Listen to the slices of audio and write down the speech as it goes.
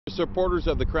Supporters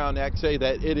of the Crown Act say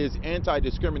that it is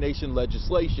anti-discrimination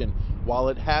legislation. While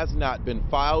it has not been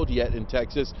filed yet in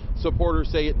Texas, supporters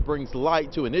say it brings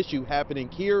light to an issue happening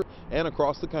here and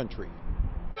across the country.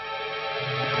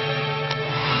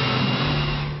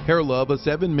 Hair Love, a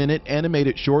 7-minute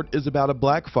animated short, is about a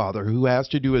black father who has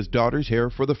to do his daughter's hair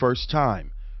for the first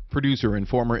time. Producer and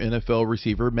former NFL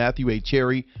receiver Matthew A.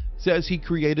 Cherry says he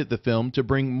created the film to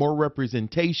bring more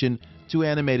representation to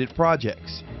animated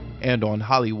projects. And on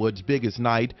Hollywood's biggest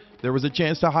night, there was a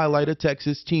chance to highlight a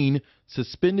Texas teen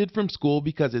suspended from school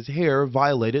because his hair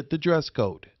violated the dress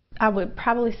code. I would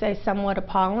probably say somewhat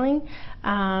appalling,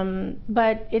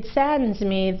 but it saddens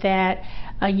me that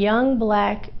a young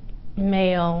black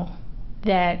male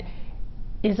that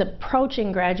is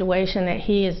approaching graduation, that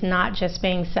he is not just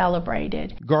being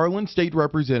celebrated. Garland State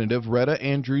Representative Retta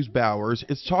Andrews Bowers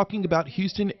is talking about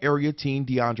Houston area teen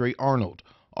DeAndre Arnold.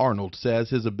 Arnold says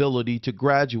his ability to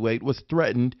graduate was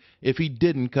threatened if he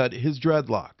didn't cut his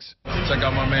dreadlocks. Check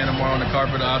out my man tomorrow on the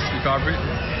carpet, the Oscar carpet,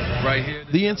 right here.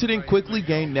 The incident quickly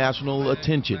gained national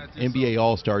attention. NBA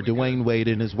All-Star Dwayne Wade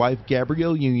and his wife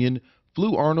Gabrielle Union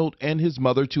flew Arnold and his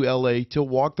mother to L.A. to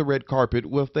walk the red carpet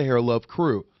with the Hair Love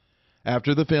crew.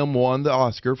 After the film won the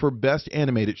Oscar for Best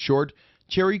Animated Short,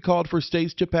 Cherry called for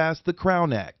states to pass the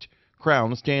Crown Act.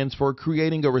 Crown stands for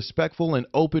Creating a Respectful and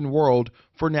Open World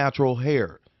for Natural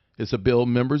Hair. It's a bill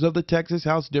members of the Texas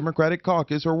House Democratic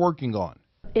Caucus are working on.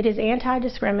 It is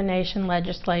anti-discrimination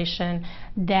legislation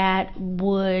that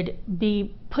would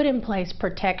be put in place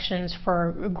protections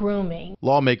for grooming.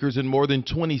 Lawmakers in more than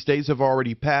 20 states have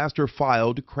already passed or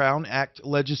filed Crown Act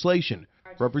legislation.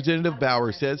 Representative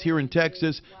Bauer says here in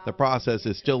Texas, the process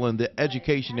is still in the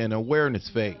education and awareness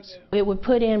phase. It would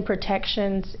put in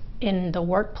protections in the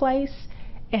workplace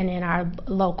and in our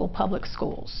local public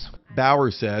schools.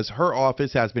 Bauer says her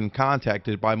office has been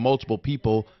contacted by multiple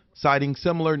people citing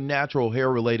similar natural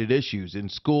hair-related issues in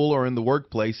school or in the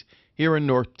workplace here in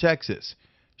North Texas.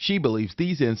 She believes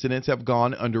these incidents have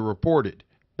gone underreported.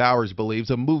 Bowers believes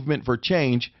a movement for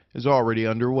change is already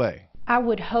underway. I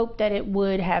would hope that it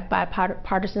would have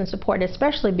bipartisan support,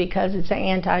 especially because it's an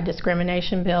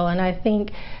anti-discrimination bill, and I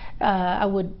think I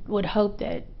would hope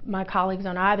that my colleagues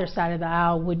on either side of the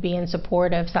aisle would be in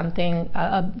support of something,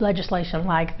 legislation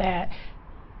like that.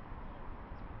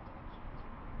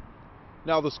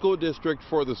 Now, the school district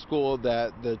for the school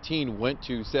that the teen went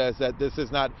to says that this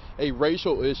is not a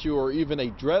racial issue or even a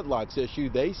dreadlocks issue.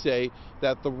 They say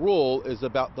that the rule is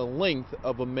about the length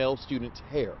of a male student's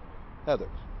hair. Heather.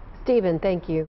 Stephen, thank you.